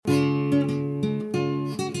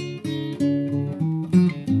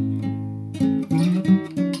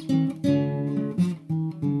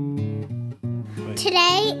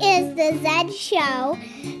the Zed Show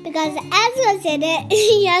because Ezra's in it.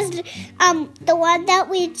 Yes, the one that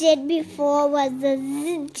we did before was the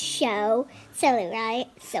Zed Show. Silly, right?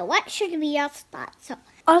 So what should be our sponsor?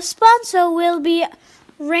 Our sponsor will be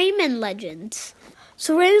Rayman Legends.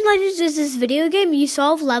 So Rayman Legends is this video game. You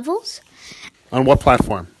solve levels. On what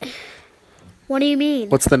platform? What do you mean?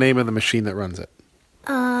 What's the name of the machine that runs it?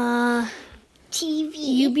 TV.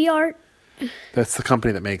 UBR. That's the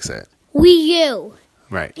company that makes it. Wii U.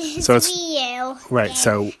 Right. It's So it's Wii U. right.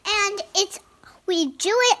 So And we do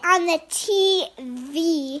it on the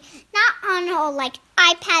TV, not on our like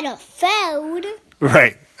iPad or phone.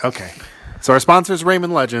 right. Okay. So our sponsor is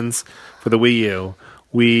Rayman Legends for the Wii U.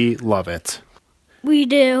 We love it. We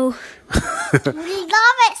do. We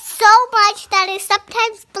love it so much that I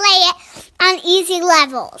sometimes play it on easy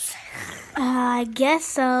levels. I guess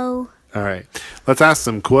so. All right. Let's ask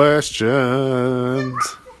some questions.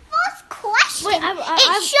 First question. Wait,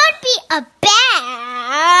 it should be about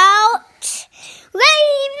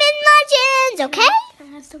Rayman Legends, okay?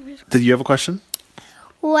 Did you have a question?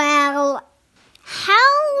 Well,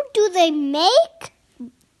 how do they make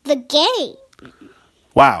the game?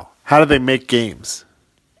 Wow. How do they make games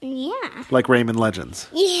Yeah. like Rayman Legends?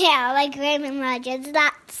 Yeah, like Rayman Legends.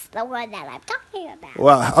 That's the one that I'm talking about.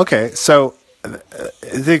 Well, okay. So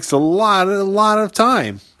it takes a lot of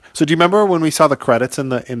time. So do you remember when we saw the credits in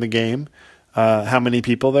the game? How many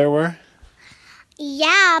people there were?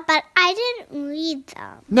 Yeah, but I didn't read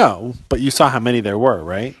them. No, but you saw how many there were,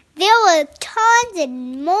 right? There were tons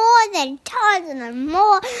and more than tons and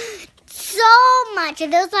more. So much.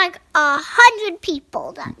 And there was like 100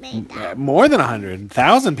 people that made that. More than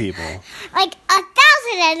 100,000 people. Like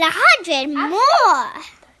 1,100 more.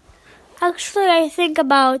 Actually, I think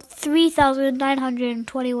about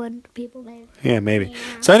 3,921 people made it. Yeah, maybe.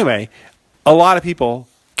 So anyway, a lot of people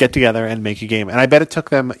get together and make a game, and I bet it took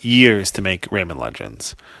them years to make Rayman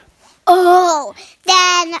Legends. Oh,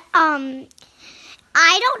 then I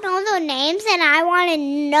don't know their names, and I want to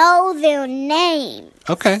know their names.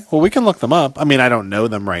 Okay, well we can look them up. I mean, I don't know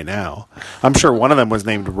them right now. I'm sure one of them was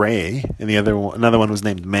named Ray, and another one was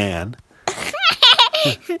named Man. Man,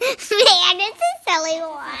 it's a silly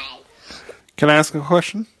one. Can I ask a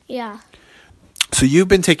question? Yeah. So you've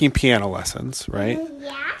been taking piano lessons, right?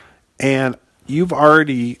 Yeah. And you've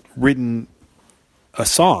already written a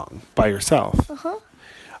song by yourself. Uh-huh.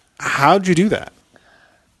 How'd you do that?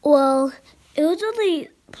 Well, it was only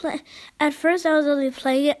at first I was only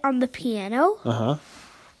playing it on the piano. Uh-huh.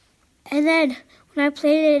 And then when I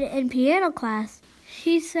played it in piano class,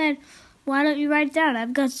 she said, "Why don't you write it down?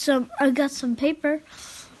 I've got some paper."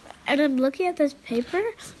 And I'm looking at this paper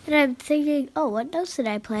and I'm thinking, "Oh, what notes did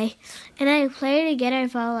I play?" And I played it again and I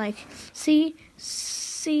found like C,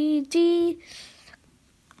 D,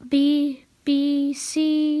 B,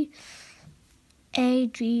 C, A,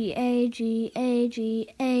 G, A,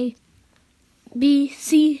 B,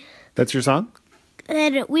 C. That's your song? And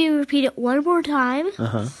then we repeat it one more time.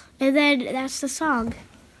 Uh-huh. And then that's the song.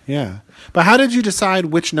 Yeah. But how did you decide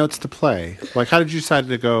which notes to play? Like, how did you decide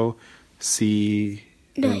to go C,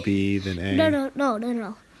 then B, then A? No.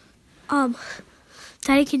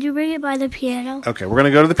 Daddy, can you bring it by the piano? Okay, we're going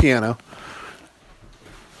to go to the piano.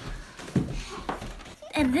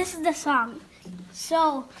 And this is the song.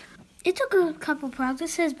 So, it took a couple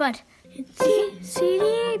practices, but it's C,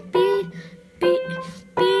 D, B,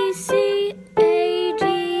 C, A, G,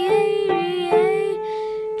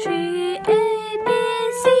 A, B,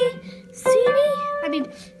 C, C, D. I mean,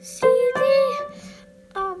 C, D,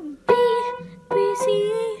 B, C,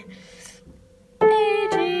 A,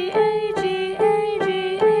 G,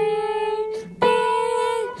 B,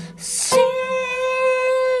 C.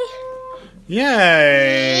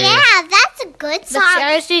 Yay! Yeah, that's a good song.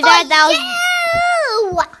 seriously, for Dad, that was- you.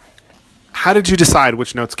 How did you decide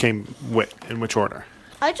which notes came in which order?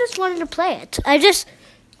 I just wanted to play it. I just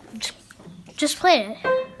played it.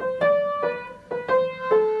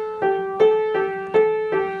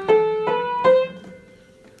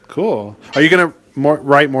 Cool. Are you going to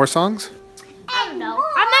write more songs? I don't know.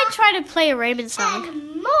 I might try to play a Raymond song.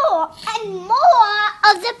 And more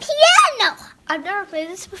of the piano. I've never played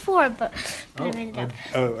this before, but I made it up.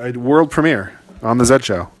 A world premiere on the Zed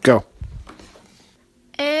Show. Go.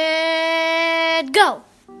 And go.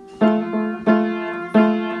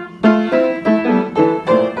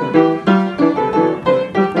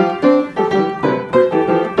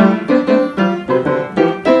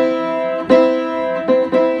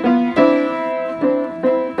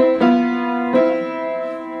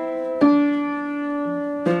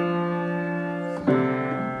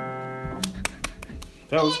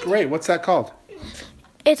 That was great. What's that called?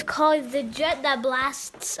 It's called the jet that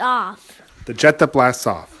blasts off. The jet that blasts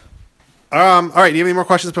off. All right. Do you have any more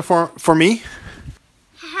questions for me?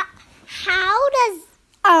 How does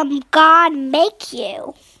God make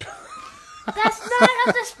you? That's not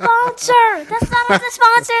of the sponsor. That's not of the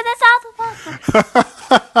sponsor. That's not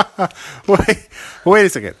the sponsor. Wait a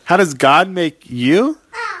second. How does God make you?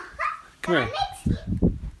 Come here.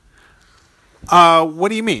 What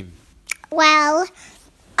do you mean? Well,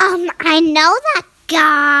 I know that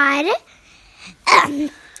God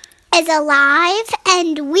is alive,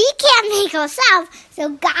 and we can't make ourselves, so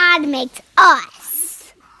God makes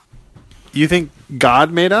us. You think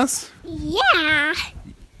God made us? Yeah.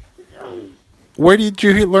 Where did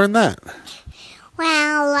you learn that?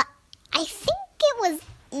 Well, I think it was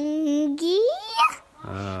Ingy.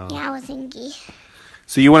 Oh. Yeah, it was Ingy.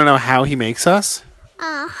 So you want to know how he makes us?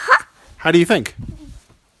 Uh-huh. How do you think?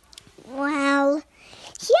 Well,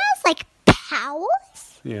 he has, like,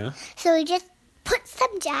 powers. Yeah. So he just puts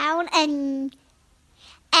them down, and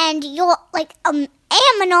you're, like,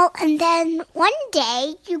 animal, and then one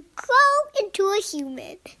day you grow into a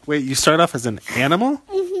human. Wait, you start off as an animal?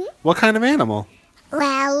 Mm-hmm. What kind of animal?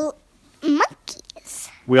 Well, monkeys.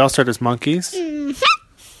 We all start as monkeys? Mm-hmm.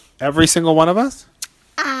 Every single one of us?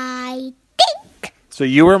 I think. So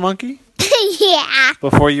you were a monkey? Yeah.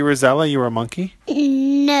 Before you were Zella, you were a monkey?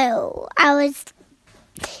 No, I was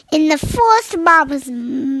in the first mama's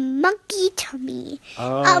monkey tummy.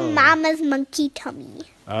 Oh. Mama's monkey tummy.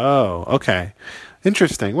 Oh, okay.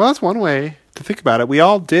 Interesting. Well, that's one way to think about it. We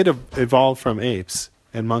all did evolve from apes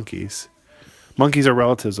and monkeys. Monkeys are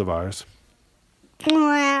relatives of ours.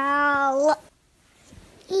 Well,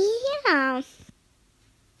 yeah.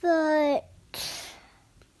 But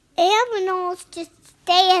animals just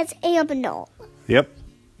stay as animals. Yep.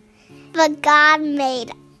 But God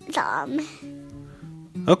made them.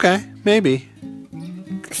 Okay, maybe.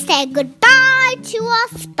 Say goodbye to our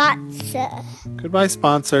sponsor. Goodbye,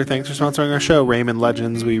 sponsor. Thanks for sponsoring our show, Raymond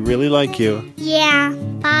Legends. We really like you. Yeah,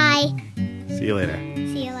 bye. See you later.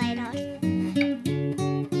 See